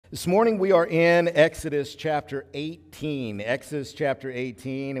This morning we are in Exodus chapter 18. Exodus chapter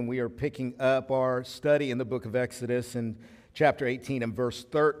 18, and we are picking up our study in the book of Exodus in chapter 18 and verse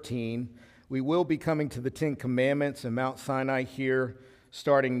 13. We will be coming to the Ten Commandments and Mount Sinai here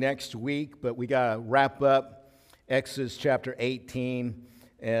starting next week, but we got to wrap up Exodus chapter 18,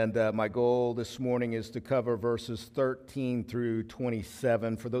 and my goal this morning is to cover verses 13 through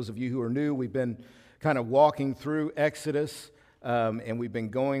 27. For those of you who are new, we've been kind of walking through Exodus. And we've been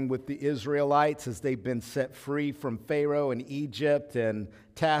going with the Israelites as they've been set free from Pharaoh and Egypt and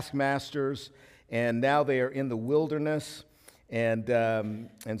taskmasters, and now they are in the wilderness, and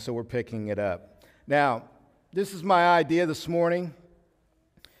so we're picking it up. Now, this is my idea this morning,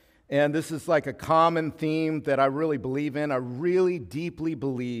 and this is like a common theme that I really believe in. I really deeply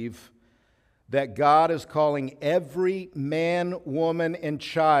believe that God is calling every man, woman, and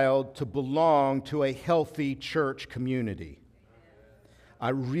child to belong to a healthy church community. I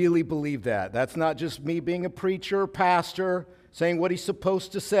really believe that. That's not just me being a preacher, pastor, saying what he's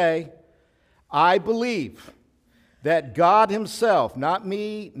supposed to say. I believe that God himself, not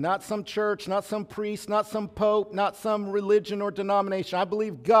me, not some church, not some priest, not some pope, not some religion or denomination. I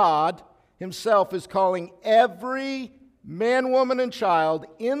believe God himself is calling every man, woman, and child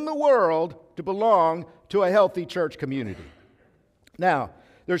in the world to belong to a healthy church community. Now,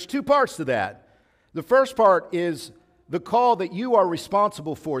 there's two parts to that. The first part is the call that you are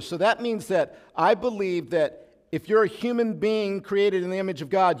responsible for. So that means that I believe that if you're a human being created in the image of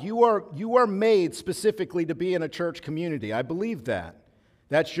God, you are made specifically to be in a church community. I believe that.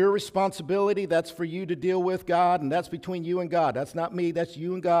 That's your responsibility. That's for you to deal with, God, and that's between you and God. That's not me. That's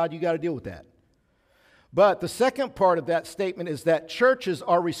you and God. You got to deal with that. But the second part of that statement is that churches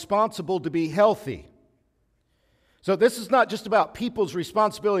are responsible to be healthy. So this is not just about people's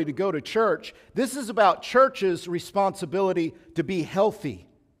responsibility to go to church. This is about churches' responsibility to be healthy.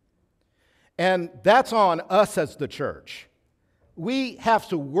 And that's on us as the church. We have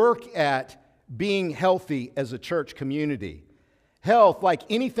to work at being healthy as a church community. Health, like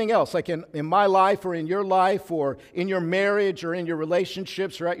anything else, like in my life or in your life or in your marriage or in your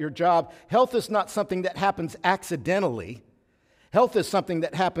relationships or at your job, health is not something that happens accidentally. Health is something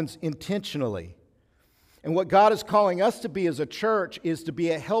that happens intentionally. And what God is calling us to be as a church is to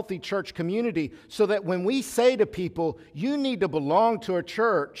be a healthy church community so that when we say to people, you need to belong to a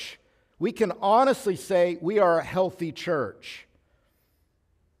church, we can honestly say we are a healthy church.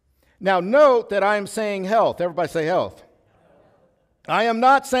 Now note that I am saying health. Everybody say health. I am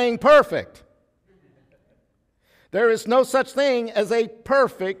not saying perfect. There is no such thing as a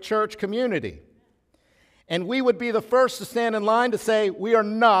perfect church community. And we would be the first to stand in line to say we are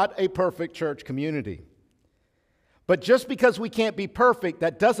not a perfect church community. But just because we can't be perfect,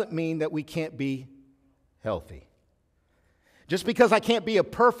 that doesn't mean that we can't be healthy. Just because I can't be a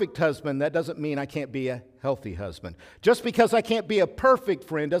perfect husband, that doesn't mean I can't be a healthy husband. Just because I can't be a perfect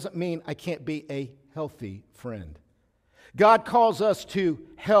friend doesn't mean I can't be a healthy friend. God calls us to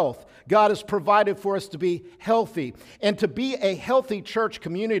health. God has provided for us to be healthy. And to be a healthy church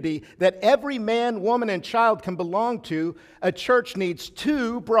community that every man, woman, and child can belong to, a church needs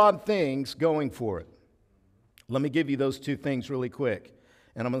two broad things going for it. Let me give you those two things really quick.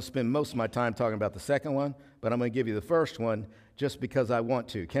 And I'm going to spend most of my time talking about the second one, but I'm going to give you the first one just because I want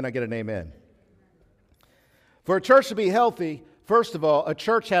to. Can I get an amen? For a church to be healthy, first of all, a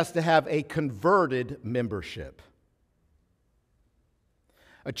church has to have a converted membership.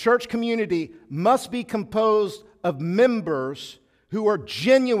 A church community must be composed of members who are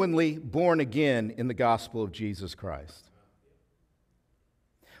genuinely born again in the gospel of Jesus Christ.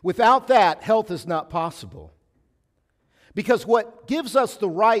 Without that, health is not possible. Because what gives us the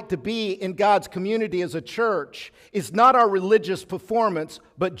right to be in God's community as a church is not our religious performance,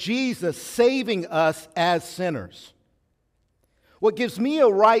 but Jesus saving us as sinners. What gives me a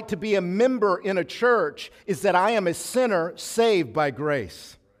right to be a member in a church is that I am a sinner saved by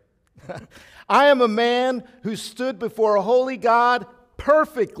grace. I am a man who stood before a holy God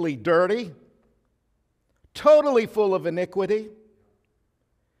perfectly dirty, totally full of iniquity.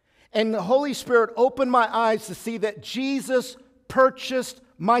 And the Holy Spirit opened my eyes to see that Jesus purchased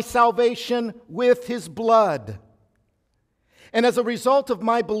my salvation with his blood. And as a result of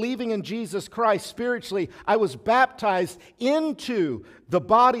my believing in Jesus Christ spiritually, I was baptized into the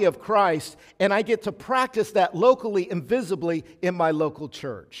body of Christ, and I get to practice that locally and visibly in my local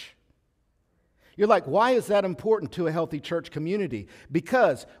church. You're like, why is that important to a healthy church community?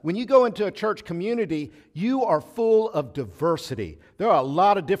 Because when you go into a church community, you are full of diversity. There are a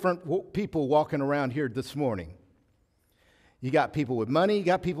lot of different people walking around here this morning. You got people with money, you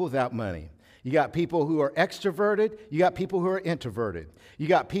got people without money. You got people who are extroverted. You got people who are introverted. You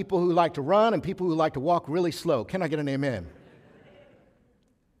got people who like to run and people who like to walk really slow. Can I get an amen?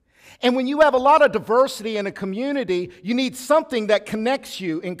 And when you have a lot of diversity in a community, you need something that connects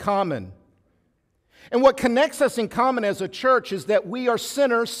you in common. And what connects us in common as a church is that we are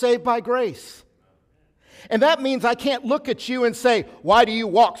sinners saved by grace. And that means I can't look at you and say, why do you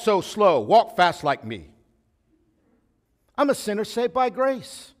walk so slow? Walk fast like me. I'm a sinner saved by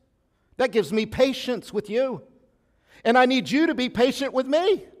grace. That gives me patience with you. And I need you to be patient with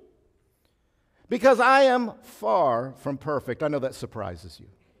me. Because I am far from perfect. I know that surprises you.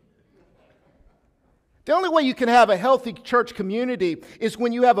 The only way you can have a healthy church community is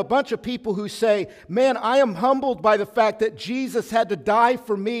when you have a bunch of people who say, man, I am humbled by the fact that Jesus had to die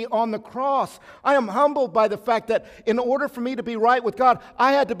for me on the cross. I am humbled by the fact that in order for me to be right with God,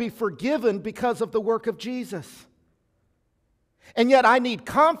 I had to be forgiven because of the work of Jesus. And yet I need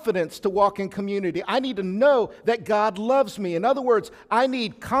confidence to walk in community. I need to know that God loves me. In other words, I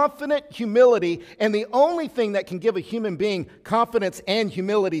need confident humility, and the only thing that can give a human being confidence and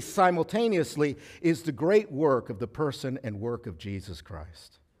humility simultaneously is the great work of the person and work of Jesus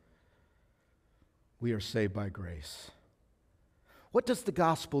Christ. We are saved by grace. What does the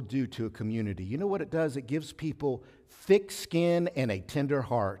gospel do to a community? You know what it does? It gives people thick skin and a tender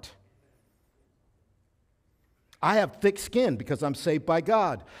heart. I have thick skin because I'm saved by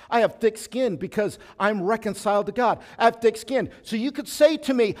God. I have thick skin because I'm reconciled to God. I have thick skin. So you could say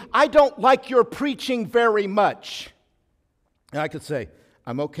to me, I don't like your preaching very much. And I could say,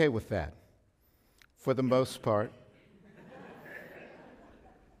 I'm okay with that for the most part.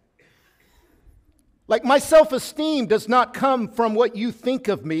 Like my self-esteem does not come from what you think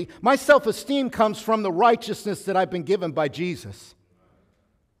of me. My self-esteem comes from the righteousness that I've been given by Jesus.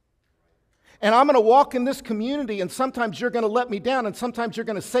 And I'm going to walk in this community, and sometimes you're going to let me down, and sometimes you're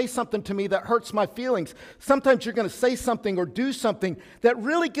going to say something to me that hurts my feelings. Sometimes you're going to say something or do something that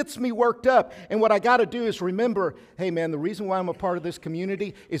really gets me worked up. And what I got to do is remember, hey man, the reason why I'm a part of this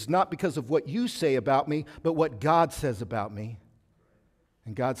community is not because of what you say about me, but what God says about me.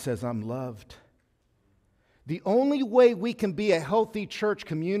 And God says I'm loved. The only way we can be a healthy church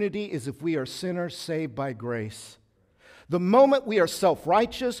community is if we are sinners saved by grace. The moment we are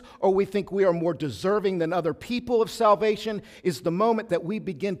self-righteous or we think we are more deserving than other people of salvation is the moment that we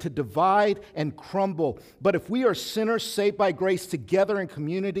begin to divide and crumble. But if we are sinners saved by grace together in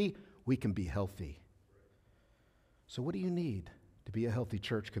community, we can be healthy. So what do you need to be a healthy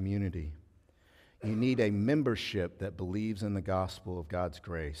church community? You need a membership that believes in the gospel of God's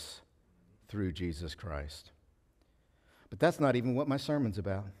grace through Jesus Christ. But that's not even what my sermon's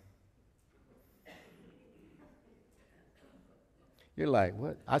about. You're like,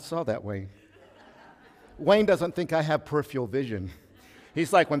 what? I saw that, Wayne. Wayne doesn't think I have peripheral vision.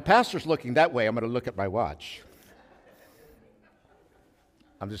 He's like, when pastor's looking that way, I'm going to look at my watch.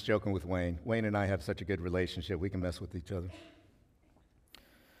 I'm just joking with Wayne. Wayne and I have such a good relationship. We can mess with each other.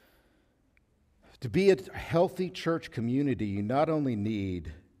 To be a healthy church community, you not only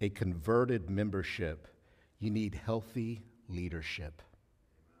need a converted membership, you need healthy leadership.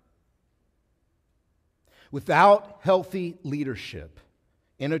 Without healthy leadership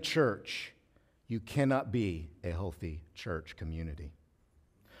in a church, you cannot be a healthy church community.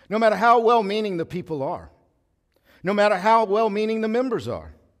 No matter how well-meaning the people are, no matter how well-meaning the members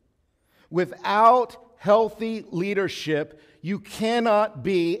are, without healthy leadership, you cannot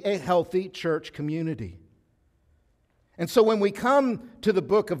be a healthy church community. And so when we come to the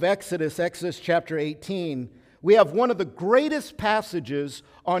book of Exodus chapter 18, we have one of the greatest passages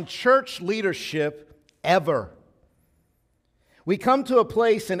on church leadership ever. We come to a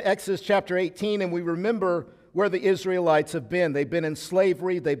place in Exodus chapter 18 and we remember where the Israelites have been. They've been in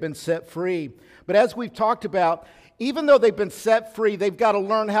slavery, they've been set free. But as we've talked about, even though they've been set free, they've got to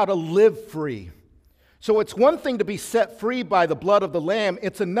learn how to live free. So it's one thing to be set free by the blood of the Lamb.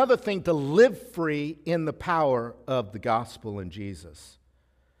 It's another thing to live free in the power of the gospel in Jesus.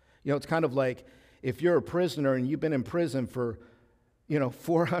 You know, it's kind of like if you're a prisoner and you've been in prison for,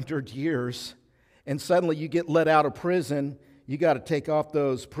 400 years, and suddenly you get let out of prison, you got to take off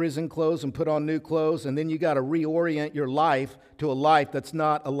those prison clothes and put on new clothes, and then you got to reorient your life to a life that's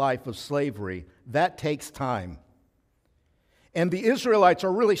not a life of slavery. That takes time. And the Israelites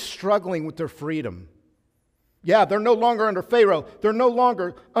are really struggling with their freedom. Yeah, they're no longer under Pharaoh. They're no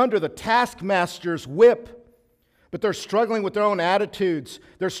longer under the taskmaster's whip. But they're struggling with their own attitudes.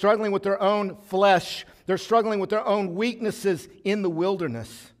 They're struggling with their own flesh. They're struggling with their own weaknesses in the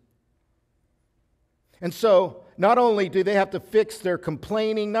wilderness. And so, not only do they have to fix their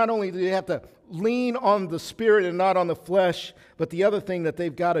complaining, not only do they have to lean on the Spirit and not on the flesh. But the other thing that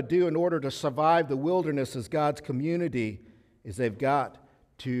they've got to do in order to survive the wilderness as God's community is they've got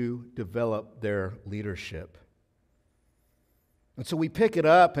to develop their leadership. And so we pick it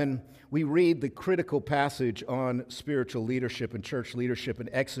up and we read the critical passage on spiritual leadership and church leadership in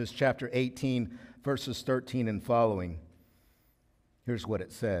Exodus chapter 18, verses 13 and following. Here's what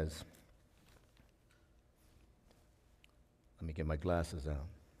it says. Let me get my glasses out.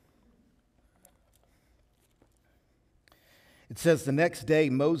 It says, "The next day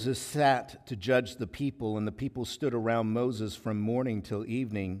Moses sat to judge the people, and the people stood around Moses from morning till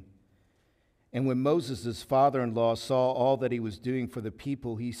evening. And when Moses' father-in-law saw all that he was doing for the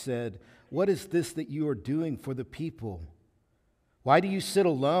people, he said, 'What is this that you are doing for the people? Why do you sit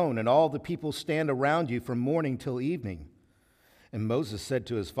alone, and all the people stand around you from morning till evening?' And Moses said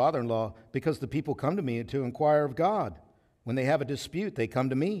to his father-in-law, 'Because the people come to me to inquire of God. When they have a dispute, they come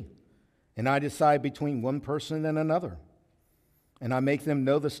to me, and I decide between one person and another. And I make them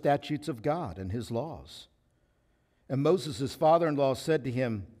know the statutes of God and his laws.' And Moses' father-in-law said to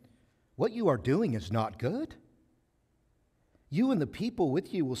him, 'What you are doing is not good. You and the people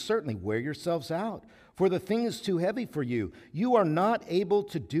with you will certainly wear yourselves out, for the thing is too heavy for you. You are not able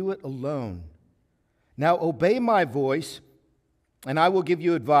to do it alone. Now obey my voice, and I will give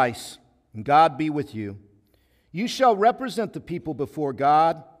you advice, and God be with you. You shall represent the people before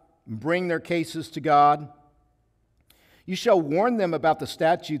God and bring their cases to God. You shall warn them about the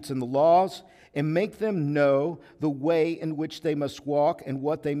statutes and the laws, and make them know the way in which they must walk and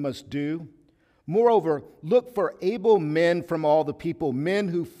what they must do. Moreover, look for able men from all the people, men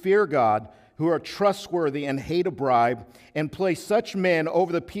who fear God, who are trustworthy and hate a bribe, and place such men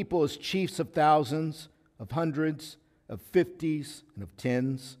over the people as chiefs of thousands, of hundreds, of fifties, and of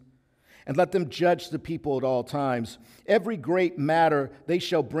tens. And let them judge the people at all times. Every great matter they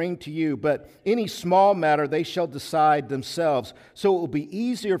shall bring to you, but any small matter they shall decide themselves. So it will be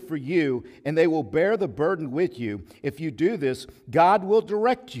easier for you, and they will bear the burden with you. If you do this, God will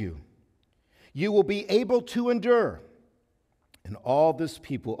direct you. You will be able to endure. And all this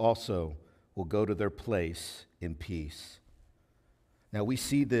people also will go to their place in peace.'" Now we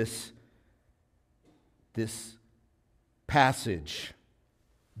see this passage,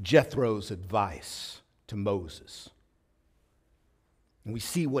 Jethro's advice to Moses. And we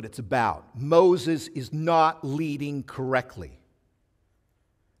see what it's about. Moses is not leading correctly.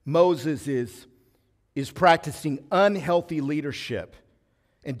 Moses is practicing unhealthy leadership.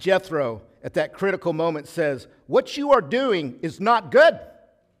 And Jethro, at that critical moment, says, "What you are doing is not good.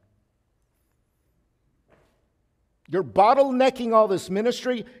 You're bottlenecking all this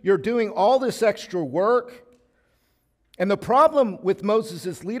ministry. You're doing all this extra work." And the problem with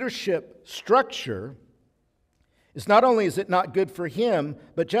Moses' leadership structure is not only is it not good for him,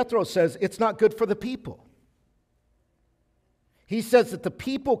 but Jethro says it's not good for the people. He says that the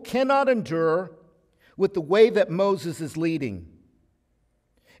people cannot endure with the way that Moses is leading.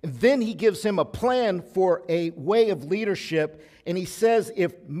 And then he gives him a plan for a way of leadership, and he says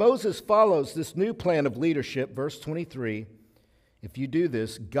if Moses follows this new plan of leadership, verse 23, if you do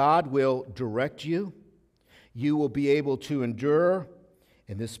this, God will direct you. You will be able to endure,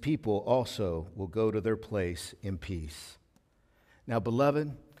 and this people also will go to their place in peace. Now,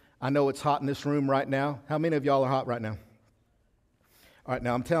 beloved, I know it's hot in this room right now. How many of y'all are hot right now? All right,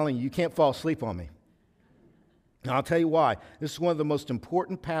 now I'm telling you, you can't fall asleep on me. Now, I'll tell you why. This is one of the most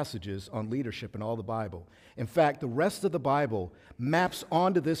important passages on leadership in all the Bible. In fact, the rest of the Bible maps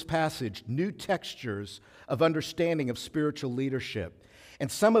onto this passage new textures of understanding of spiritual leadership. And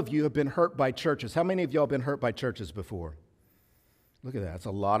some of you have been hurt by churches. How many of y'all have been hurt by churches before? Look at that. That's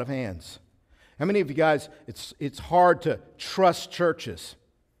a lot of hands. How many of you guys, it's hard to trust churches?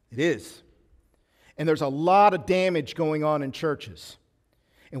 It is. And there's a lot of damage going on in churches.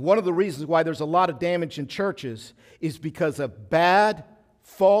 And one of the reasons why there's a lot of damage in churches is because of bad,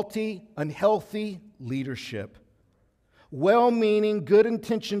 faulty, unhealthy leadership. Well-meaning,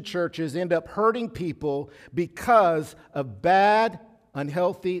 good-intentioned churches end up hurting people because of bad,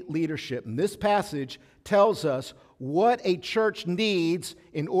 unhealthy leadership. And this passage tells us what a church needs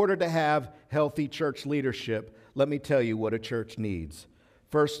in order to have healthy church leadership. Let me tell you what a church needs.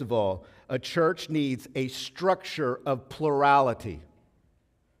 First of all, a church needs a structure of plurality.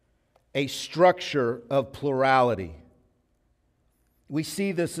 A structure of plurality. We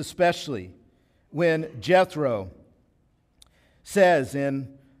see this especially when Jethro says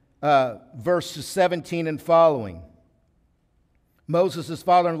in verses 17 and following, Moses'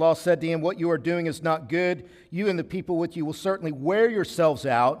 father-in-law said to him, "What you are doing is not good. You and the people with you will certainly wear yourselves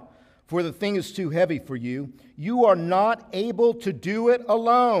out, for the thing is too heavy for you. You are not able to do it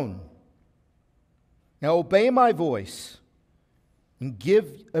alone. Now obey my voice and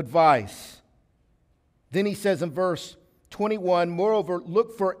give advice. Then he says in verse 21, moreover,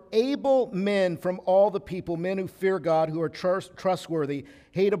 look for able men from all the people, men who fear God, who are trustworthy,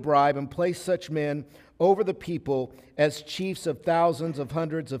 hate a bribe, and place such men over the people as chiefs of thousands, of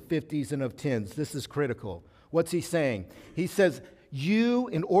hundreds, of fifties, and of tens. This is critical. What's he saying? He says, you,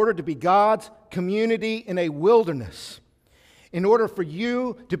 in order to be God's community in a wilderness, in order for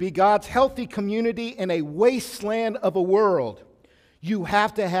you to be God's healthy community in a wasteland of a world, you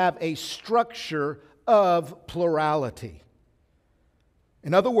have to have a structure of plurality.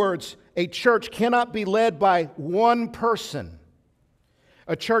 In other words, a church cannot be led by one person.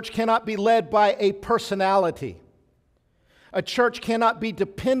 A church cannot be led by a personality. A church cannot be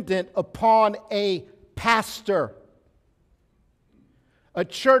dependent upon a pastor. A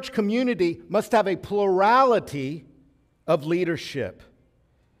church community must have a plurality of leadership.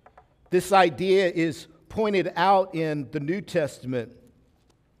 This idea is pointed out in the New Testament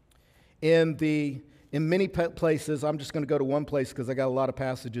in many places. I'm just going to go to one place because I got a lot of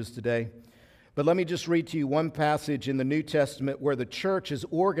passages today. But let me just read to you one passage in the New Testament where the church is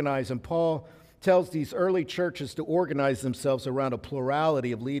organized, and Paul tells these early churches to organize themselves around a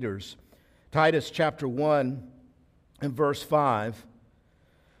plurality of leaders. Titus chapter 1 and verse 5,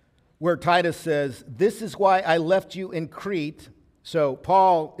 where Titus says, this is why I left you in Crete. So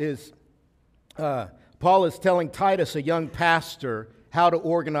Paul is telling Titus, a young pastor, how to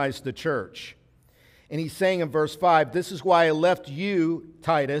organize the church. And he's saying in verse 5, this is why I left you,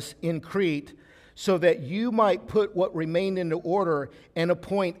 Titus, in Crete, so that you might put what remained into order and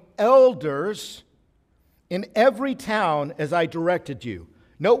appoint elders in every town as I directed you.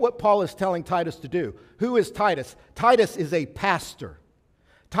 Note what Paul is telling Titus to do. Who is Titus? Titus is a pastor.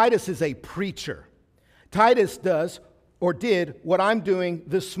 Titus is a preacher. Titus does or did what I'm doing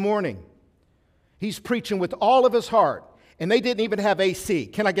this morning. He's preaching with all of his heart, and they didn't even have AC.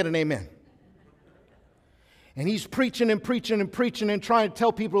 Can I get an amen? And he's preaching and preaching and preaching and trying to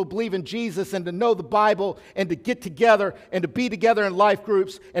tell people to believe in Jesus and to know the Bible and to get together and to be together in life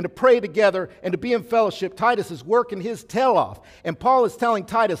groups and to pray together and to be in fellowship. Titus is working his tail off. And Paul is telling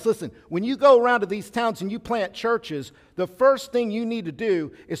Titus, listen, when you go around to these towns and you plant churches, the first thing you need to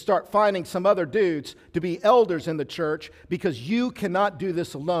do is start finding some other dudes to be elders in the church, because you cannot do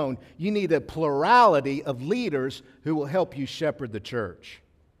this alone. You need a plurality of leaders who will help you shepherd the church.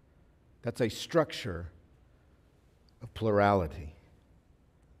 That's a structure of plurality.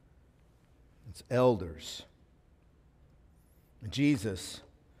 It's elders. Jesus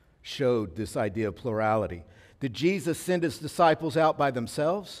showed this idea of plurality. Did Jesus send his disciples out by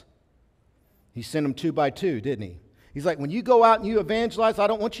themselves? He sent them 2 by 2, didn't he? He's like, when you go out and you evangelize, I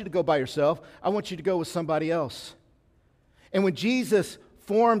don't want you to go by yourself. I want you to go with somebody else. And when Jesus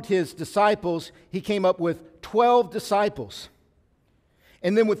formed his disciples, he came up with 12 disciples.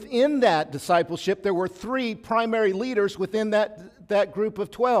 And then within that discipleship, there were 3 primary leaders within that group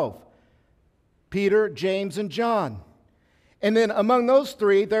of 12. Peter, James, and John. And then among those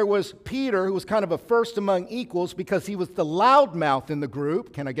 3, there was Peter, who was kind of a first among equals because he was the loudmouth in the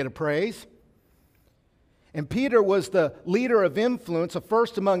group. Can I get a praise? And Peter was the leader of influence, a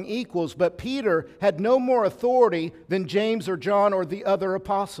first among equals, but Peter had no more authority than James or John or the other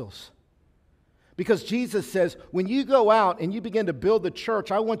apostles. Because Jesus says, when you go out and you begin to build the church,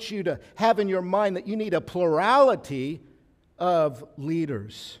 I want you to have in your mind that you need a plurality of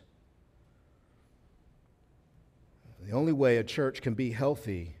leaders. The only way a church can be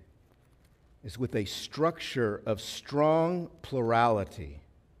healthy is with a structure of strong plurality.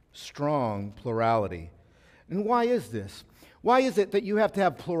 Strong plurality. And why is this? Why is it that you have to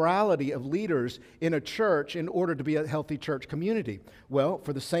have plurality of leaders in a church in order to be a healthy church community? Well,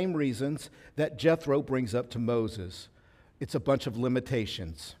 for the same reasons that Jethro brings up to Moses. It's a bunch of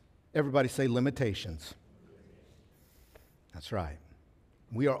limitations. Everybody say limitations. That's right.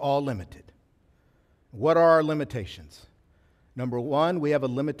 We are all limited. What are our limitations? Number 1, we have a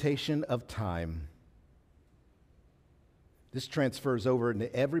limitation of time. This transfers over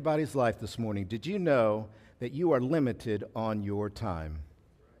into everybody's life this morning. Did you know that you are limited on your time?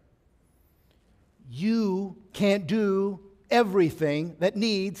 You can't do everything that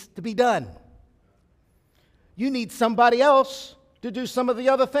needs to be done. You need somebody else to do some of the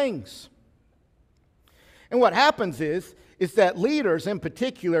other things. And what happens is that leaders in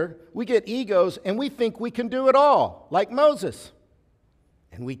particular, we get egos and we think we can do it all, like Moses.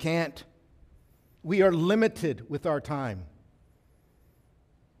 And we can't. We are limited with our time.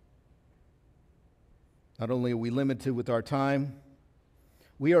 Not only are we limited with our time,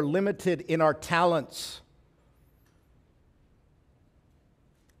 we are limited in our talents.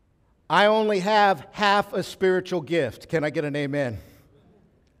 I only have half a spiritual gift. Can I get an amen?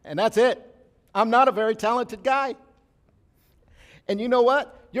 And that's it. I'm not a very talented guy. And you know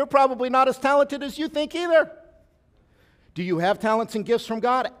what? You're probably not as talented as you think either. Do you have talents and gifts from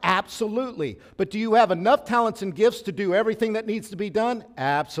God? Absolutely. But do you have enough talents and gifts to do everything that needs to be done?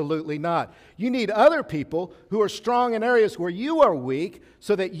 Absolutely not. You need other people who are strong in areas where you are weak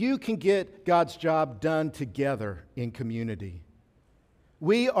so that you can get God's job done together in community.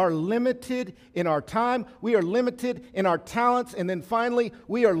 We are limited in our time. We are limited in our talents. And then finally,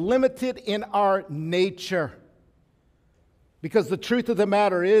 we are limited in our nature. Because the truth of the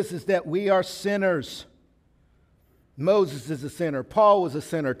matter is that we are sinners. Moses is a sinner. Paul was a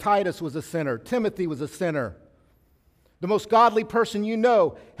sinner. Titus was a sinner. Timothy was a sinner. The most godly person you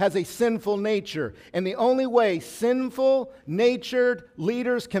know has a sinful nature. And the only way sinful-natured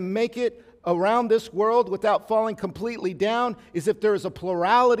leaders can make it around this world without falling completely down is if there is a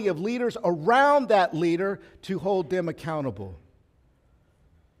plurality of leaders around that leader to hold them accountable.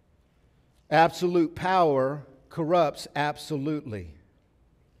 Absolute power corrupts absolutely.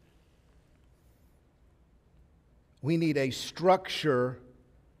 We need a structure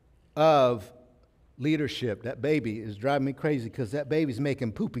of leadership. That baby is driving me crazy because that baby's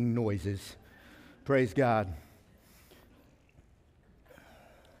making pooping noises. Praise God.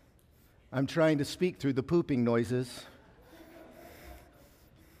 I'm trying to speak through the pooping noises.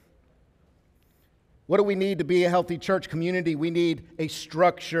 What do we need to be a healthy church community? We need a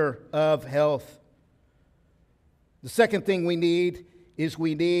structure of health. The second thing we need is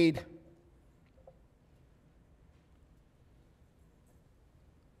we need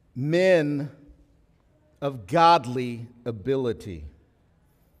men of godly ability.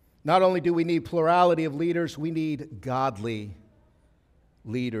 Not only do we need plurality of leaders, we need godly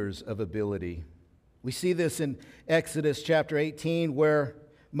leaders of ability. We see this in Exodus chapter 18 where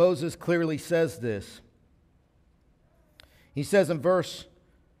Moses clearly says this. He says in verse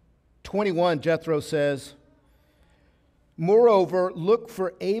 21, Jethro says, "Moreover, look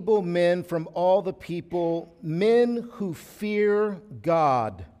for able men from all the people, men who fear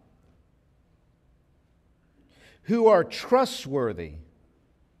God, who are trustworthy,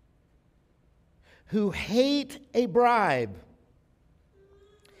 who hate a bribe,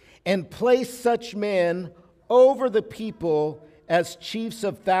 and place such men over the people as chiefs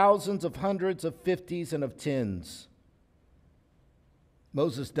of thousands, of hundreds, of fifties, and of tens."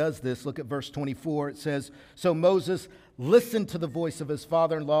 Moses does this. Look at verse 24. It says, "So Moses listened to the voice of his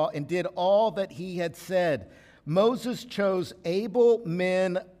father-in-law and did all that he had said. Moses chose able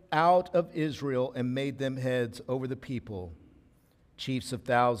men out of Israel and made them heads over the people, chiefs of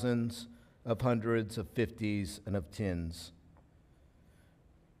thousands, of hundreds, of fifties, and of tens."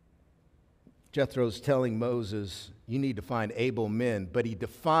 Jethro's telling Moses, you need to find able men, but he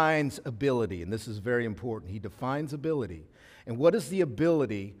defines ability, and this is very important. He defines ability. And what is the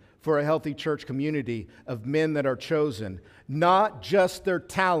ability for a healthy church community of men that are chosen? Not just their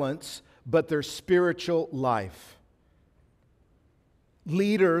talents, but their spiritual life.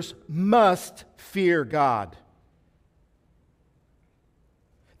 Leaders must fear God.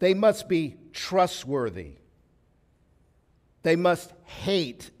 They must be trustworthy. They must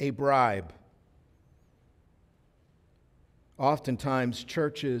hate a bribe. Oftentimes,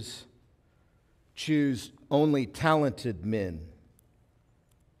 churches choose only talented men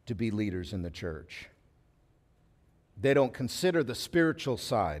to be leaders in the church. They don't consider the spiritual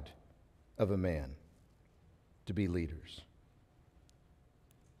side of a man to be leaders.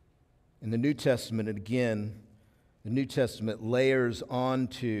 In the New Testament, and again, the New Testament layers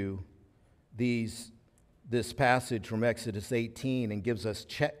onto this passage from Exodus 18 and gives us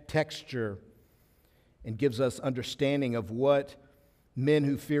texture and gives us understanding of what men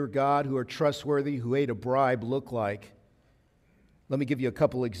who fear God, who are trustworthy, who hate a bribe look like. Let me give you a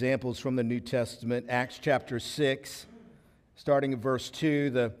couple examples from the New Testament. Acts chapter 6, starting at verse 2,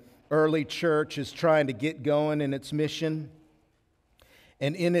 the early church is trying to get going in its mission.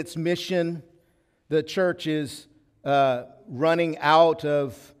 And in its mission, the church is running out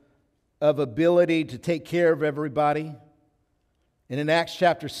of ability to take care of everybody. And in Acts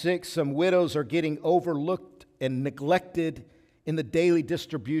chapter 6, some widows are getting overlooked and neglected in the daily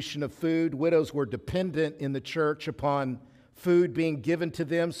distribution of food. Widows were dependent in the church upon food being given to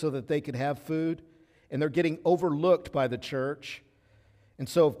them so that they could have food. And they're getting overlooked by the church. And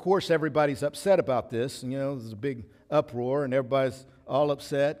so, of course, everybody's upset about this. And, there's a big uproar and everybody's all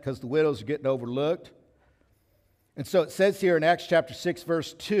upset because the widows are getting overlooked. And so it says here in Acts chapter 6,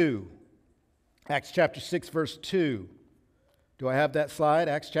 verse 2. Acts chapter 6, verse 2. Do I have that slide?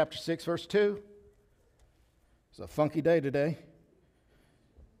 Acts chapter 6, verse 2. It's a funky day today.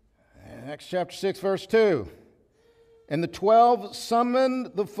 Acts chapter 6, verse 2. And the 12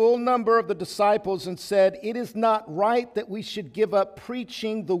 summoned the full number of the disciples and said, "It is not right that we should give up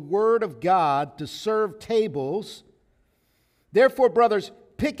preaching the word of God to serve tables. Therefore, brothers,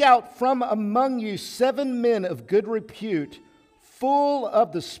 pick out from among you 7 men of good repute, full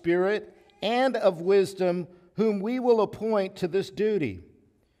of the Spirit and of wisdom, whom we will appoint to this duty.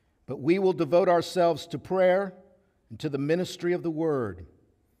 But we will devote ourselves to prayer and to the ministry of the word."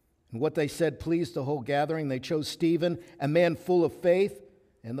 And what they said pleased the whole gathering. They chose Stephen, a man full of faith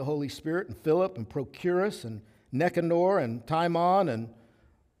and the Holy Spirit, and Philip, and Prochorus, and Nicanor, and Timon, and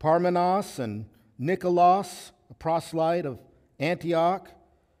Parmenas, and Nicholas, a proselyte of Antioch.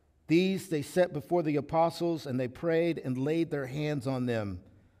 These they set before the apostles, and they prayed and laid their hands on them.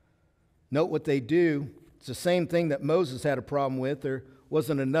 Note what they do. It's the same thing that Moses had a problem with. There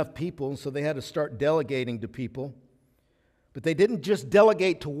wasn't enough people, so they had to start delegating to people. But they didn't just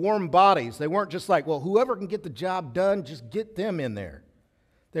delegate to warm bodies. They weren't just like, well, whoever can get the job done, just get them in there.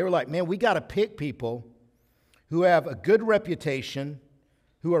 They were like, man, we got to pick people who have a good reputation,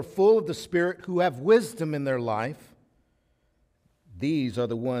 who are full of the Spirit, who have wisdom in their life. These are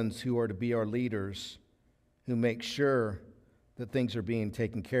the ones who are to be our leaders, who make sure that things are being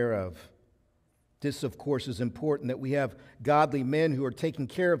taken care of. This, of course, is important that we have godly men who are taking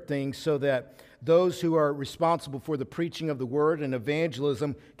care of things so that those who are responsible for the preaching of the word and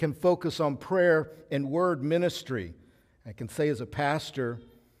evangelism can focus on prayer and word ministry. I can say as a pastor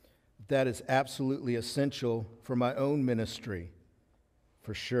that is absolutely essential for my own ministry,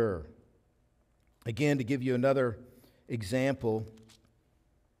 for sure. Again, to give you another example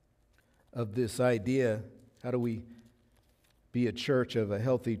of this idea, how do we be a church of a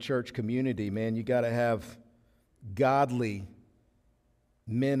healthy church community? Man, you got to have godly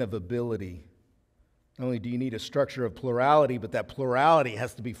men of ability. Not only do you need a structure of plurality, but that plurality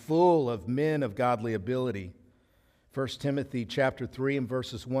has to be full of men of godly ability. 1 Timothy chapter 3 and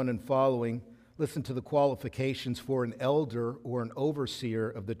verses 1 and following, listen to the qualifications for an elder or an overseer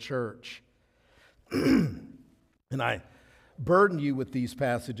of the church. And I burden you with these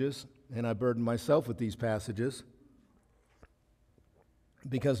passages, and I burden myself with these passages,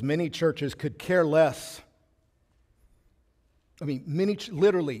 because many churches could care less. Many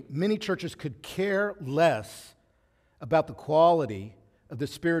churches could care less about the quality of the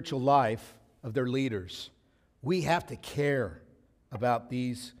spiritual life of their leaders. We have to care about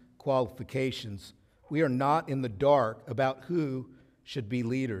these qualifications. We are not in the dark about who should be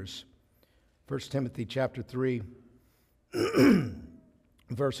leaders. 1 Timothy chapter 3,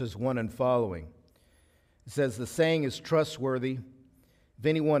 verses 1 and following. It says, "The saying is trustworthy. If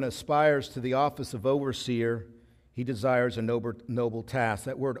anyone aspires to the office of overseer, he desires a noble task."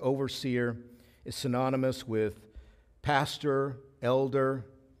 That word overseer is synonymous with pastor, elder.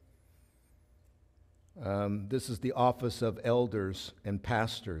 This is the office of elders and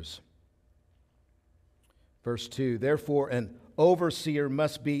pastors. Verse 2, "Therefore an overseer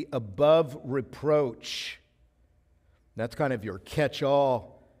must be above reproach." That's kind of your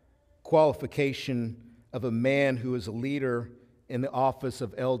catch-all qualification of a man who is a leader in the office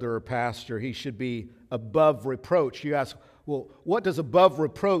of elder or pastor. He should be above reproach. You ask, well, what does above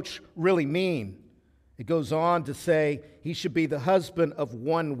reproach really mean? It goes on to say he should be the husband of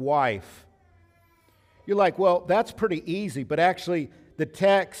one wife. You're like, well, that's pretty easy, but actually the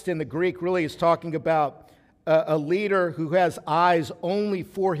text in the Greek really is talking about a leader who has eyes only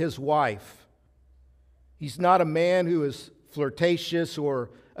for his wife. He's not a man who is flirtatious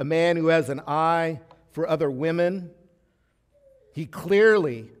or a man who has an eye for other women. He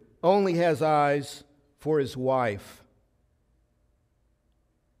clearly only has eyes for his wife.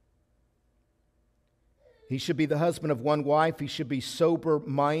 He should be the husband of one wife. He should be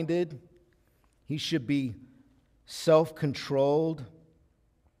sober-minded. He should be self-controlled,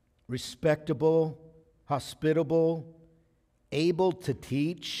 respectable, hospitable, able to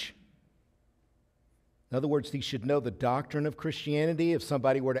teach. In other words, he should know the doctrine of Christianity. If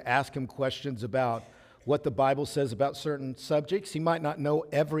somebody were to ask him questions about what the Bible says about certain subjects, he might not know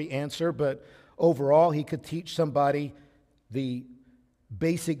every answer, but overall he could teach somebody the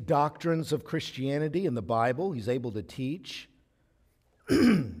basic doctrines of Christianity in the Bible. He's able to teach.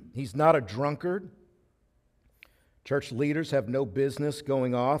 He's not a drunkard. Church leaders have no business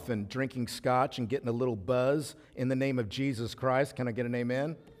going off and drinking scotch and getting a little buzz in the name of Jesus Christ. Can I get an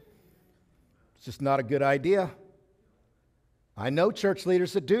amen? It's just not a good idea. I know church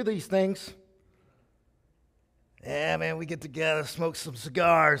leaders that do these things. Yeah, man, we get together, smoke some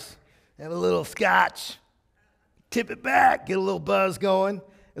cigars, have a little scotch, tip it back, get a little buzz going.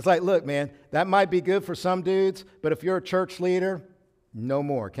 It's like, look, man, that might be good for some dudes, but if you're a church leader, No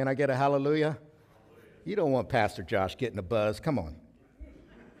more. Can I get a hallelujah? You don't want Pastor Josh getting a buzz. Come on.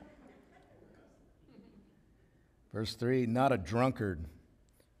 Verse 3, not a drunkard.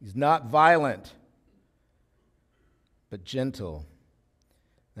 He's not violent, but gentle.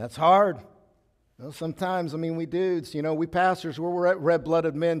 That's hard. Well, sometimes, we dudes, we pastors, we're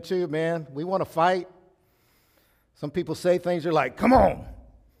red-blooded men too, man. We want to fight. Some people say things, you're like, come on,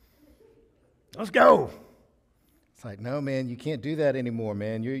 let's go. It's like, no, man, you can't do that anymore,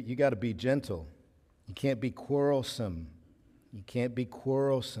 man. You got to be gentle. You can't be quarrelsome. You can't be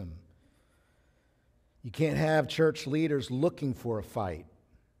quarrelsome. You can't have church leaders looking for a fight.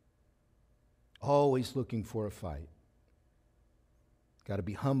 Always looking for a fight. Got to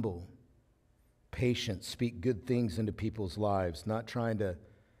be humble, patient, speak good things into people's lives, not trying to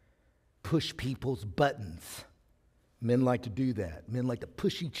push people's buttons. Men like to do that. Men like to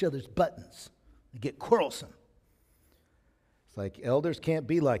push each other's buttons. They get quarrelsome. It's like elders can't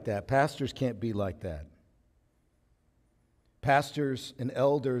be like that. Pastors can't be like that. Pastors and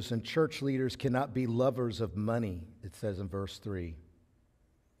elders and church leaders cannot be lovers of money, it says in verse 3.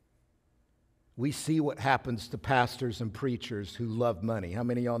 We see what happens to pastors and preachers who love money. How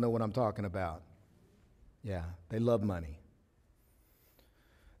many of y'all know what I'm talking about? Yeah, they love money.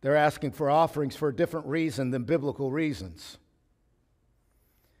 They're asking for offerings for a different reason than biblical reasons.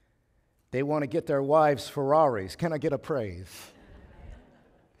 They want to get their wives Ferraris. Can I get a praise?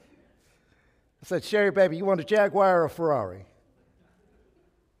 I said, Sherry, baby, you want a Jaguar or a Ferrari?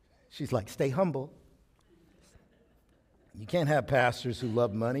 She's like, stay humble. You can't have pastors who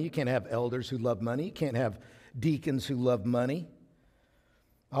love money. You can't have elders who love money. You can't have deacons who love money.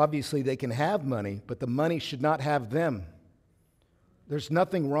 Obviously, they can have money, but the money should not have them. There's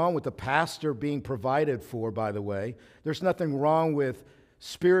nothing wrong with the pastor being provided for, by the way. There's nothing wrong with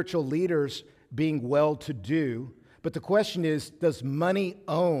spiritual leaders being well-to-do. But the question is, does money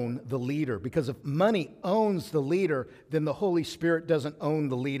own the leader? Because if money owns the leader, then the Holy Spirit doesn't own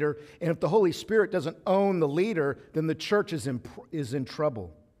the leader. And if the Holy Spirit doesn't own the leader, then the church is in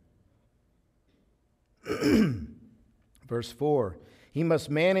trouble. Verse 4, he must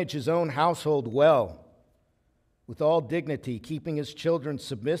manage his own household well, with all dignity, keeping his children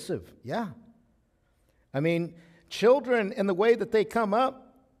submissive. Yeah. Children and the way that they come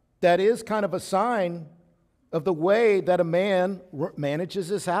up, that is kind of a sign of the way that a man manages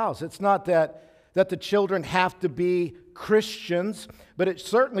his house. It's not that the children have to be Christians, but it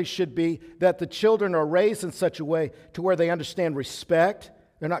certainly should be that the children are raised in such a way to where they understand respect.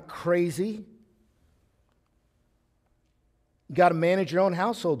 They're not crazy. You got to manage your own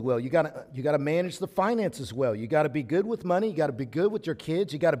household well. You got to manage the finances well. You got to be good with money. You got to be good with your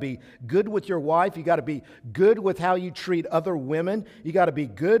kids. You got to be good with your wife. You got to be good with how you treat other women. You got to be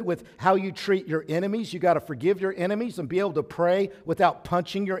good with how you treat your enemies. You got to forgive your enemies and be able to pray without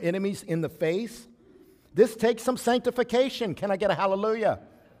punching your enemies in the face. This takes some sanctification. Can I get a hallelujah?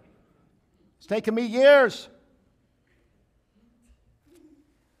 It's taken me years.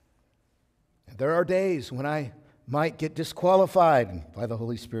 There are days when I might get disqualified, and by the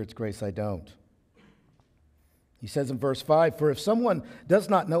Holy Spirit's grace, I don't. He says in verse 5, for if someone does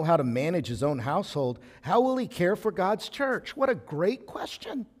not know how to manage his own household, how will he care for God's church? What a great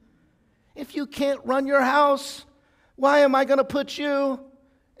question. If you can't run your house, why am I going to put you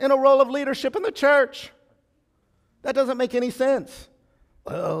in a role of leadership in the church? That doesn't make any sense.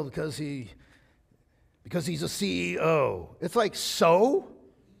 Well, because he's a CEO. It's like, so?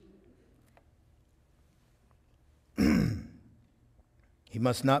 He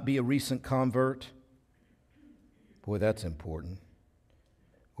must not be a recent convert. Boy, that's important.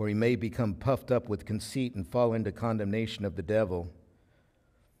 Or he may become puffed up with conceit and fall into condemnation of the devil.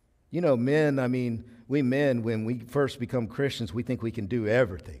 Men, we men, when we first become Christians, we think we can do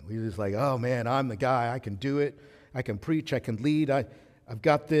everything. We're just like, oh man, I'm the guy. I can do it. I can preach. I can lead. I've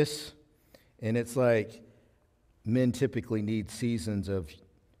got this. And it's like men typically need seasons of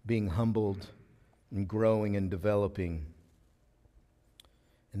being humbled and growing and developing.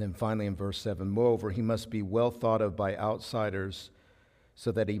 And then finally in verse 7, moreover, he must be well thought of by outsiders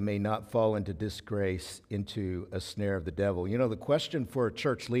so that he may not fall into disgrace, into a snare of the devil. The question for a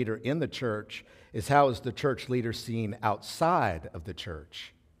church leader in the church is, how is the church leader seen outside of the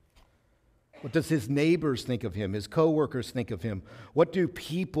church? What does his neighbors think of him? His co-workers think of him? What do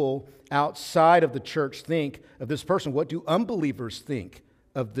people outside of the church think of this person? What do unbelievers think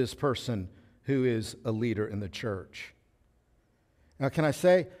of this person who is a leader in the church? Now, can I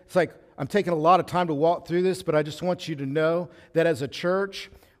say, it's like I'm taking a lot of time to walk through this, but I just want you to know that as a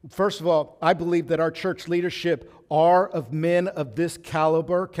church, first of all, I believe that our church leadership are of men of this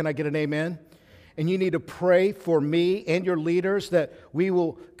caliber. Can I get an amen? And you need to pray for me and your leaders that we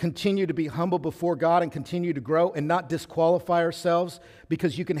will continue to be humble before God and continue to grow and not disqualify ourselves,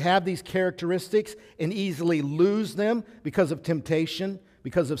 because you can have these characteristics and easily lose them because of temptation,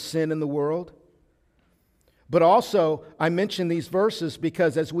 because of sin in the world. But also, I mention these verses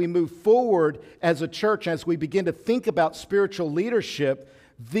because as we move forward as a church, as we begin to think about spiritual leadership,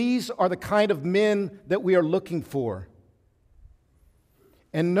 these are the kind of men that we are looking for.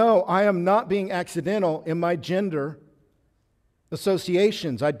 And no, I am not being accidental in my gender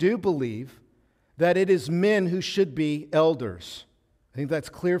associations. I do believe that it is men who should be elders. I think that's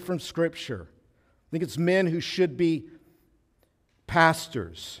clear from Scripture. I think it's men who should be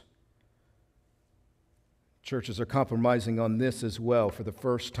pastors. Churches are compromising on this as well. For the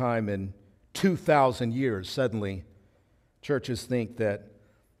first time in 2,000 years, suddenly churches think that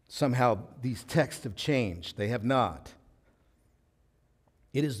somehow these texts have changed. They have not.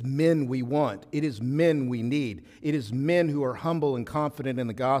 It is men we want. It is men we need. It is men who are humble and confident in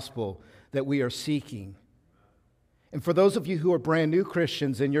the gospel that we are seeking. And for those of you who are brand new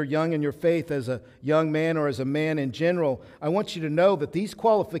Christians and you're young in your faith as a young man or as a man in general, I want you to know that these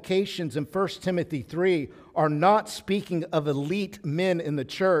qualifications in 1 Timothy 3 are not speaking of elite men in the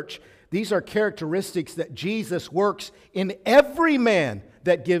church. These are characteristics that Jesus works in every man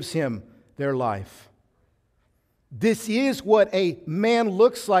that gives him their life. This is what a man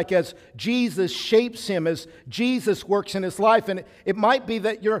looks like as Jesus shapes him, as Jesus works in his life. And it might be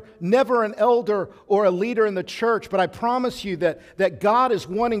that you're never an elder or a leader in the church, but I promise you that God is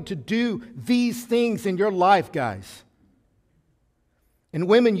wanting to do these things in your life, guys. And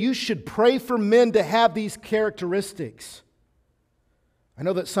women, you should pray for men to have these characteristics. I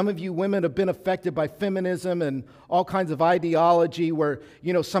know that some of you women have been affected by feminism and all kinds of ideology where,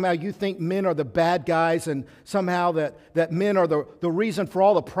 somehow you think men are the bad guys and somehow that men are the reason for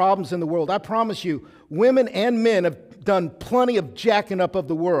all the problems in the world. I promise you, women and men have done plenty of jacking up of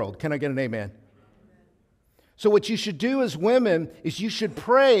the world. Can I get an amen? So what you should do as women is you should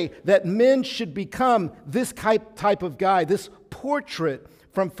pray that men should become this type of guy, this portrait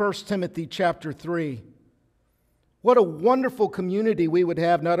from 1 Timothy chapter 3. What a wonderful community we would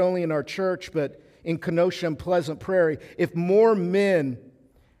have, not only in our church, but in Kenosha and Pleasant Prairie, if more men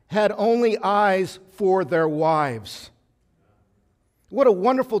had only eyes for their wives. What a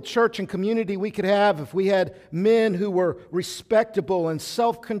wonderful church and community we could have if we had men who were respectable and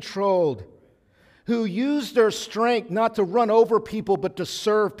self-controlled, who used their strength not to run over people, but to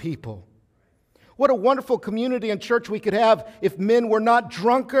serve people. What a wonderful community and church we could have if men were not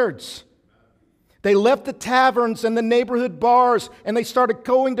drunkards. They left the taverns and the neighborhood bars and they started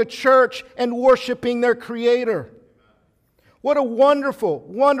going to church and worshiping their Creator. What a wonderful,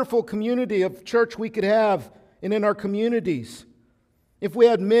 wonderful community of church we could have and in our communities if we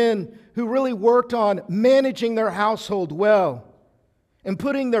had men who really worked on managing their household well and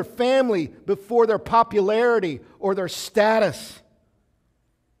putting their family before their popularity or their status.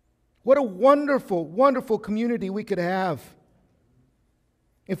 What a wonderful, wonderful community we could have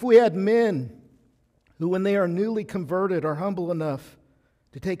if we had men who, when they are newly converted, are humble enough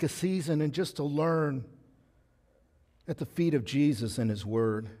to take a season and just to learn at the feet of Jesus and His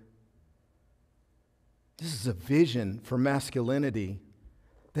Word. This is a vision for masculinity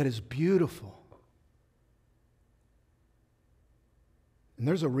that is beautiful. And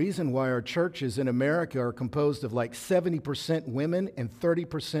there's a reason why our churches in America are composed of like 70% women and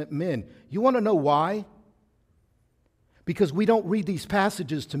 30% men. You want to know why? Because we don't read these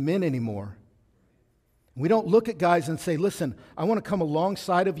passages to men anymore. We don't look at guys and say, listen, I want to come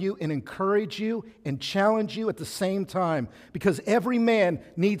alongside of you and encourage you and challenge you at the same time. Because every man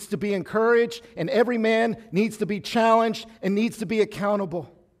needs to be encouraged and every man needs to be challenged and needs to be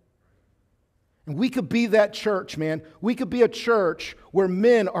accountable. And we could be that church, man. We could be a church where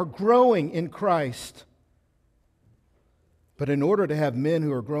men are growing in Christ. But in order to have men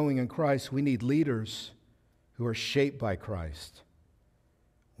who are growing in Christ, we need leaders who are shaped by Christ.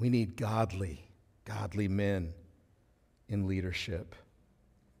 We need godly men in leadership.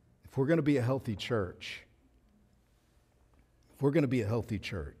 If we're going to be a healthy church, we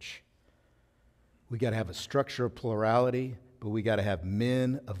got to have a structure of plurality, but we got to have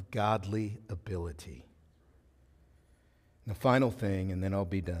men of godly ability. And the final thing, and then I'll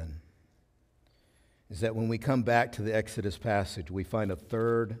be done, is that when we come back to the Exodus passage, we find a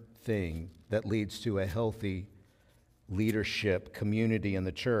third thing that leads to a healthy leadership community in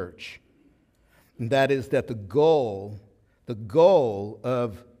the church. And that is that the goal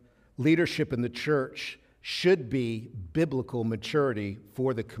of leadership in the church should be biblical maturity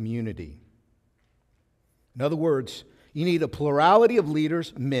for the community. In other words, you need a plurality of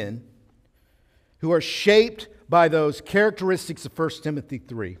leaders, men, who are shaped by those characteristics of 1 Timothy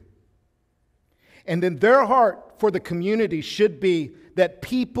 3. And then their heart for the community should be that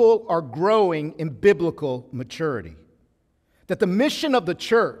people are growing in biblical maturity. That the mission of the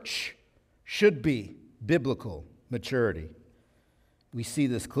church should be biblical maturity. We see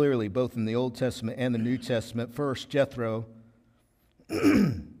this clearly both in the Old Testament and the New Testament. First, Jethro,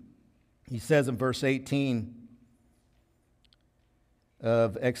 he says in verse 18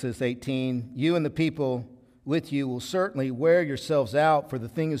 of Exodus 18, "You and the people with you will certainly wear yourselves out, for the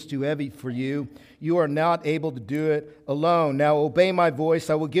thing is too heavy for you. You are not able to do it alone. Now obey my voice.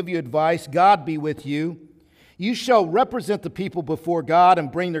 I will give you advice. God be with you. You shall represent the people before God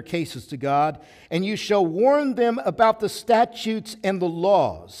and bring their cases to God, and you shall warn them about the statutes and the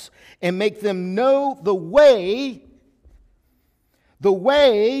laws, and make them know the way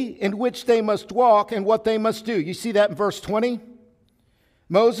in which they must walk and what they must do." You see that in verse 20?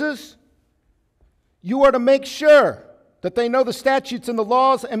 Moses, you are to make sure that they know the statutes and the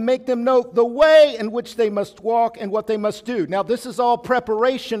laws and make them know the way in which they must walk and what they must do. Now, this is all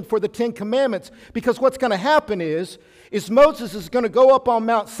preparation for the Ten Commandments, because what's going to happen is Moses is going to go up on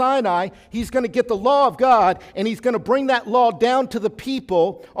Mount Sinai, he's going to get the law of God, and he's going to bring that law down to the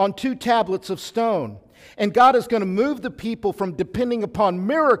people on 2 tablets of stone. And God is going to move the people from depending upon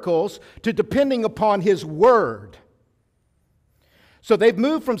miracles to depending upon His Word. So they've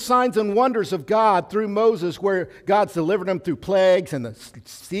moved from signs and wonders of God through Moses, where God's delivered them through plagues and the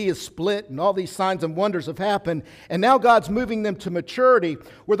sea is split and all these signs and wonders have happened. And now God's moving them to maturity,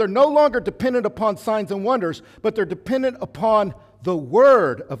 where they're no longer dependent upon signs and wonders, but they're dependent upon the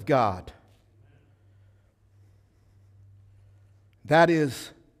Word of God. That is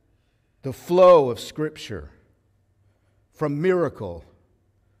the flow of Scripture from miracle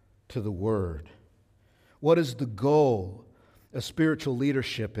to the Word. What is the goal of spiritual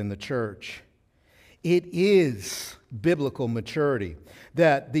leadership in the church? It is biblical maturity,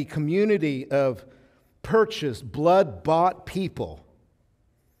 that the community of purchased, blood-bought people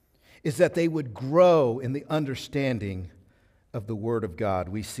is that they would grow in the understanding of the Word of God.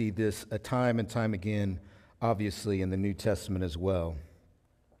 We see this time and time again, obviously, in the New Testament as well.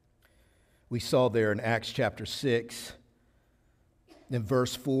 We saw there in Acts chapter 6, in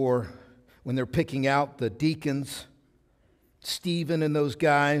verse 4, when they're picking out the deacons, Stephen and those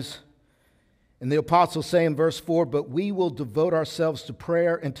guys. And the apostles say in verse 4, "But we will devote ourselves to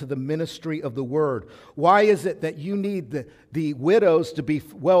prayer and to the ministry of the word." Why is it that you need the widows to be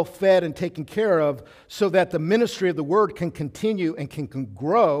well fed and taken care of so that the ministry of the word can continue and can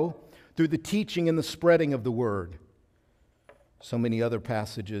grow through the teaching and the spreading of the word? So many other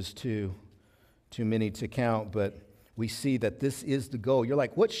passages too many to count, but we see that this is the goal. You're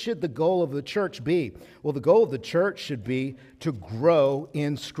like, what should the goal of the church be? Well, the goal of the church should be to grow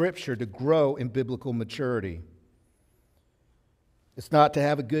in Scripture, to grow in biblical maturity. It's not to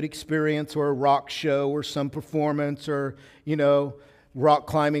have a good experience or a rock show or some performance or, rock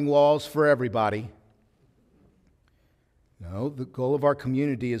climbing walls for everybody. No, the goal of our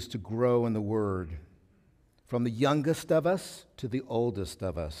community is to grow in the Word, from the youngest of us to the oldest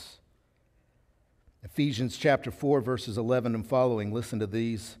of us. Ephesians chapter 4, verses 11 and following. Listen to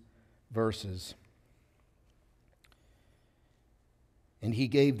these verses. "And He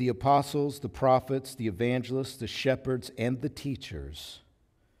gave the apostles, the prophets, the evangelists, the shepherds, and the teachers."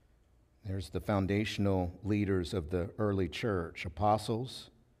 There's the foundational leaders of the early church. Apostles,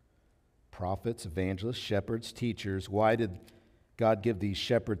 prophets, evangelists, shepherds, teachers. Why did God give these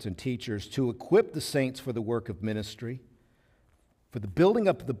shepherds and teachers? To equip the saints for the work of ministry, for the building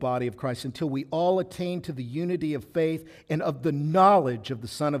up of the body of Christ, until we all attain to the unity of faith and of the knowledge of the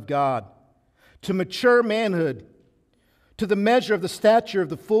Son of God, to mature manhood, to the measure of the stature of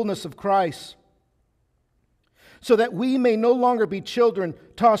the fullness of Christ, so that we may no longer be children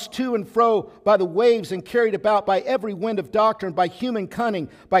tossed to and fro by the waves and carried about by every wind of doctrine, by human cunning,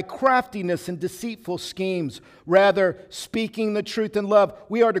 by craftiness and deceitful schemes. Rather, speaking the truth in love,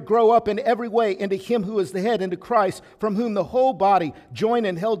 we are to grow up in every way into Him who is the head, into Christ, from whom the whole body, joined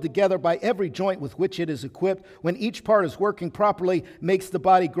and held together by every joint with which it is equipped, when each part is working properly, makes the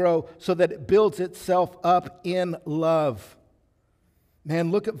body grow so that it builds itself up in love.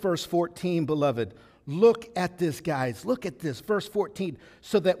 Man, look at verse 14, beloved. Look at this, guys. Look at this. Verse 14.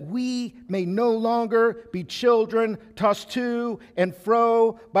 "So that we may no longer be children tossed to and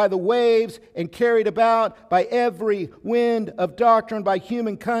fro by the waves and carried about by every wind of doctrine, by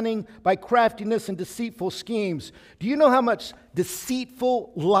human cunning, by craftiness and deceitful schemes." Do you know how much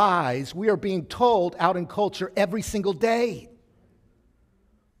deceitful lies we are being told out in culture every single day?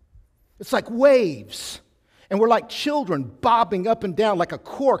 It's like waves. And we're like children bobbing up and down like a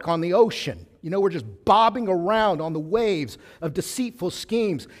cork on the ocean. We're just bobbing around on the waves of deceitful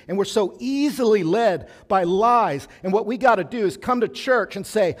schemes, and we're so easily led by lies. And what we got to do is come to church and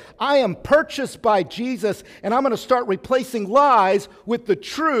say, I am purchased by Jesus, and I'm going to start replacing lies with the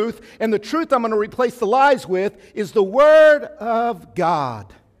truth. And the truth I'm going to replace the lies with is the Word of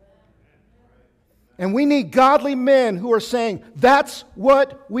God. And we need godly men who are saying, that's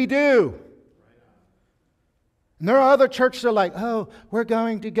what we do. And there are other churches that are like, oh, we're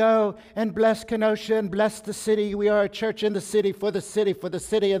going to go and bless Kenosha and bless the city. We are a church in the city, for the city, for the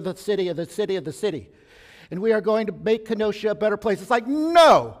city of the city of the city of the city. And we are going to make Kenosha a better place. It's like,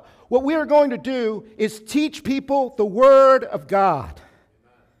 no. What we are going to do is teach people the Word of God.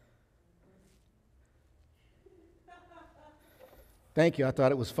 Thank you. I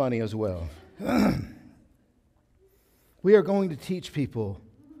thought it was funny as well. We are going to teach people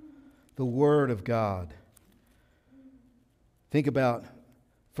the Word of God. Think about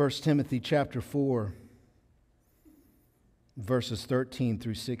 1 Timothy chapter 4, verses 13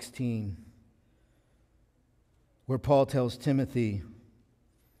 through 16, where Paul tells Timothy,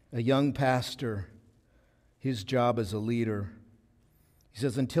 a young pastor, his job as a leader. He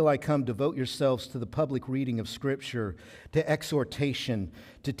says, until I come, devote yourselves to the public reading of Scripture, to exhortation,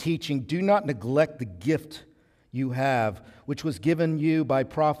 to teaching. Do not neglect the gift you have, which was given you by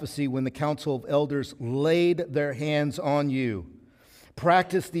prophecy when the council of elders laid their hands on you.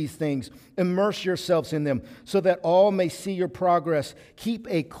 Practice these things, immerse yourselves in them, so that all may see your progress. Keep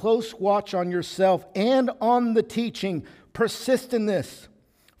a close watch on yourself and on the teaching. Persist in this,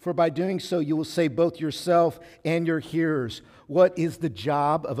 for by doing so you will save both yourself and your hearers. What is the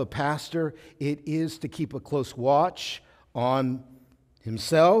job of a pastor? It is to keep a close watch on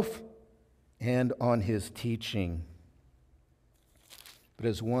himself and on his teaching. But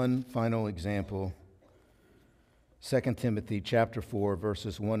as one final example, 2 Timothy chapter 4,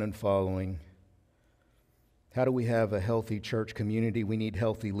 verses 1 and following. How do we have a healthy church community? We need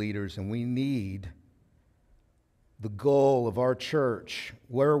healthy leaders, and we need the goal of our church,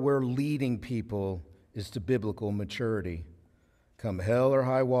 where we're leading people, is to biblical maturity. Come hell or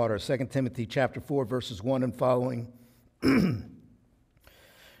high water. 2 Timothy chapter 4, verses 1 and following.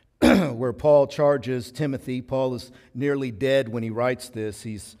 Where Paul charges Timothy. Paul is nearly dead when he writes this.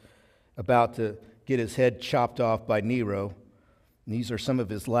 He's about to get his head chopped off by Nero. And these are some of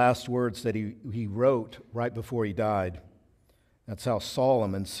his last words that he wrote right before he died. That's how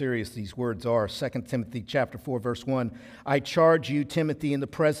solemn and serious these words are. 2 Timothy chapter 4, verse 1. I charge you, Timothy, in the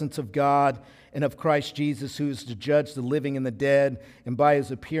presence of God and of Christ Jesus, who is to judge the living and the dead, and by his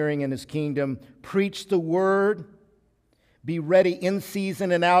appearing in his kingdom, preach the word. Be ready in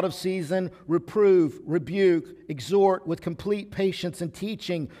season and out of season. Reprove, rebuke, exhort with complete patience and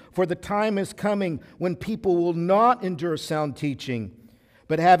teaching. For the time is coming when people will not endure sound teaching,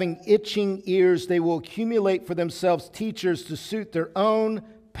 but having itching ears, they will accumulate for themselves teachers to suit their own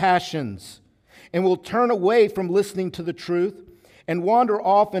passions, and will turn away from listening to the truth and wander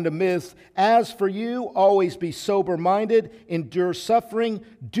off into myths. As for you, always be sober-minded, endure suffering,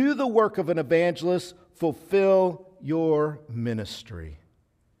 do the work of an evangelist, fulfill your ministry.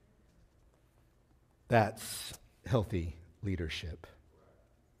 That's healthy leadership.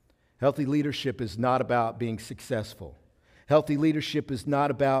 Healthy leadership is not about being successful. Healthy leadership is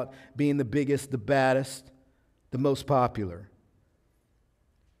not about being the biggest, the baddest, the most popular.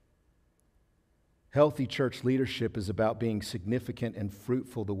 Healthy church leadership is about being significant and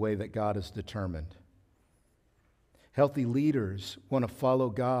fruitful the way that God has determined. Healthy leaders want to follow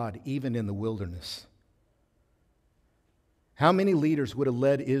God even in the wilderness. How many leaders would have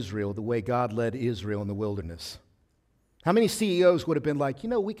led Israel the way God led Israel in the wilderness? How many CEOs would have been like,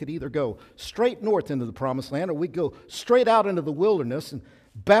 we could either go straight north into the promised land, or we go straight out into the wilderness and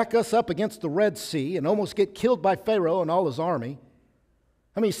back us up against the Red Sea and almost get killed by Pharaoh and all his army?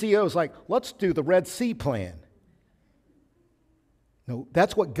 How many CEOs like, let's do the Red Sea plan? No,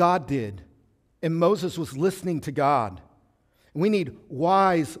 that's what God did. And Moses was listening to God. We need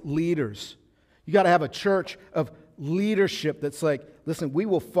wise leaders. You got to have a church of leadership that's like, listen, we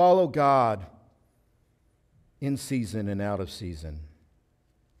will follow God in season and out of season.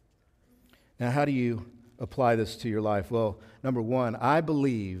 Now, how do you apply this to your life? Well, number one, I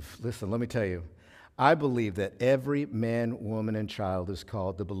believe, listen, let me tell you, I believe that every man, woman, and child is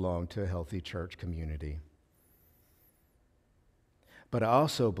called to belong to a healthy church community. But I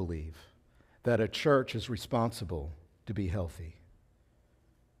also believe that a church is responsible to be healthy.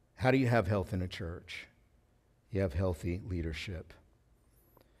 How do you have health in a church? You have healthy leadership.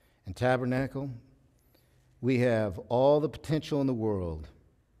 In Tabernacle, we have all the potential in the world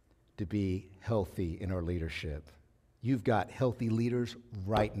to be healthy in our leadership. You've got healthy leaders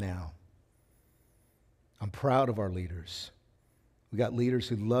right now. I'm proud of our leaders. We got leaders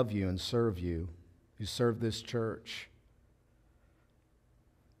who love you and serve you, who serve this church.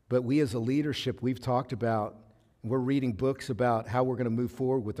 But we as a leadership, we've talked about, we're reading books about how we're going to move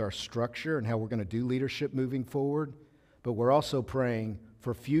forward with our structure and how we're going to do leadership moving forward. But we're also praying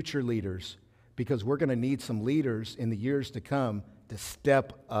for future leaders because we're going to need some leaders in the years to come to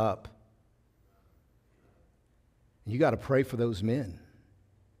step up. You got to pray for those men.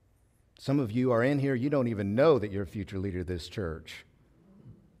 Some of you are in here, you don't even know that you're a future leader of this church.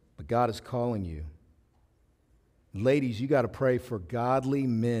 But God is calling you. Ladies, you got to pray for godly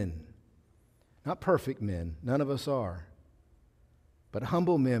men. Not perfect men, none of us are. But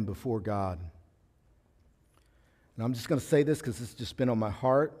humble men before God. And I'm just going to say this because it's just been on my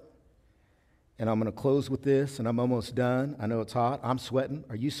heart. And I'm going to close with this, and I'm almost done. I know it's hot. I'm sweating.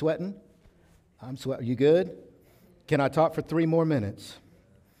 Are you sweating? I'm sweating. Are you good? Can I talk for 3 more minutes?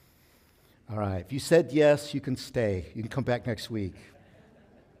 All right. If you said yes, you can stay. You can come back next week.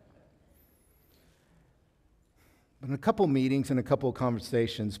 But in a couple meetings and a couple of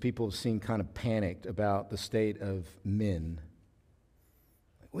conversations, people have seemed kind of panicked about the state of men.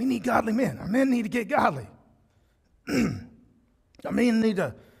 We need godly men. Our men need to get godly. Our men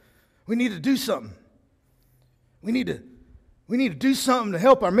we need to do something. We need to do something to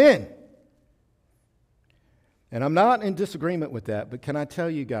help our men. And I'm not in disagreement with that, but can I tell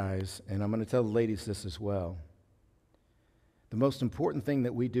you guys, and I'm going to tell the ladies this as well, the most important thing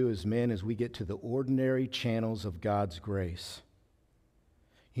that we do as men is we get to the ordinary channels of God's grace.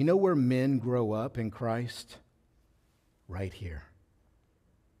 You know where men grow up in Christ? Right here.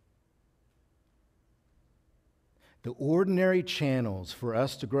 The ordinary channels for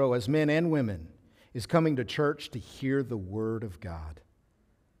us to grow as men and women is coming to church to hear the Word of God.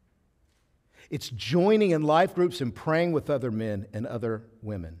 It's joining in life groups and praying with other men and other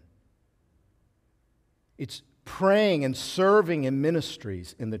women. It's praying and serving in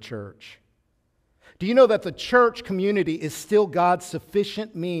ministries in the church. Do you know that the church community is still God's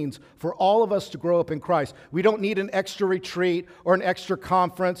sufficient means for all of us to grow up in Christ? We don't need an extra retreat or an extra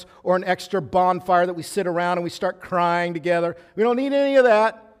conference or an extra bonfire that we sit around and we start crying together. We don't need any of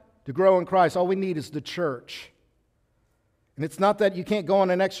that to grow in Christ. All we need is the church. And it's not that you can't go on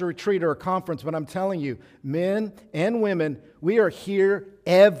an extra retreat or a conference, but I'm telling you, men and women, we are here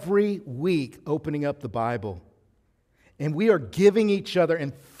every week opening up the Bible. And we are giving each other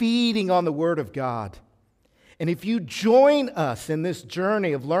and feeding on the Word of God. And if you join us in this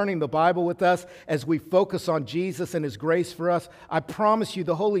journey of learning the Bible with us as we focus on Jesus and His grace for us, I promise you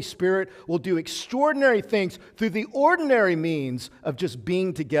the Holy Spirit will do extraordinary things through the ordinary means of just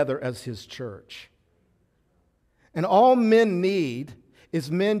being together as His church. And all men need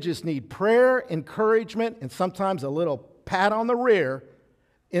is men just need prayer, encouragement, and sometimes a little pat on the rear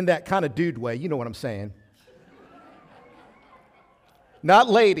in that kind of dude way. You know what I'm saying. Not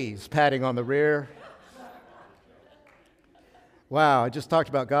ladies patting on the rear. Wow, I just talked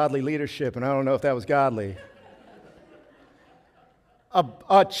about godly leadership, and I don't know if that was godly.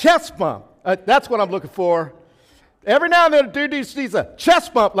 A chest bump. That's what I'm looking for. Every now and then a dude needs a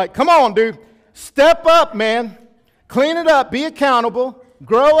chest bump. Like, come on, dude. Step up, man. Clean it up. Be accountable.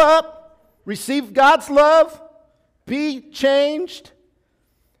 Grow up. Receive God's love. Be changed.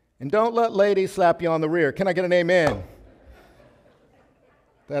 And don't let ladies slap you on the rear. Can I get an amen?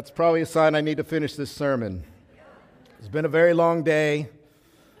 That's probably a sign I need to finish this sermon. It's been a very long day,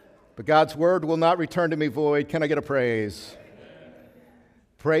 but God's word will not return to me void. Can I get a praise?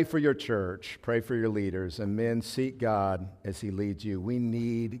 Pray for your church. Pray for your leaders. And men, seek God as He leads you. We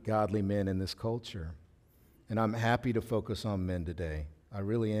need godly men in this culture. And I'm happy to focus on men today. I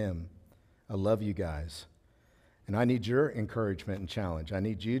really am. I love you guys. And I need your encouragement and challenge. I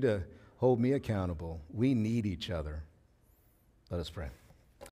need you to hold me accountable. We need each other. Let us pray.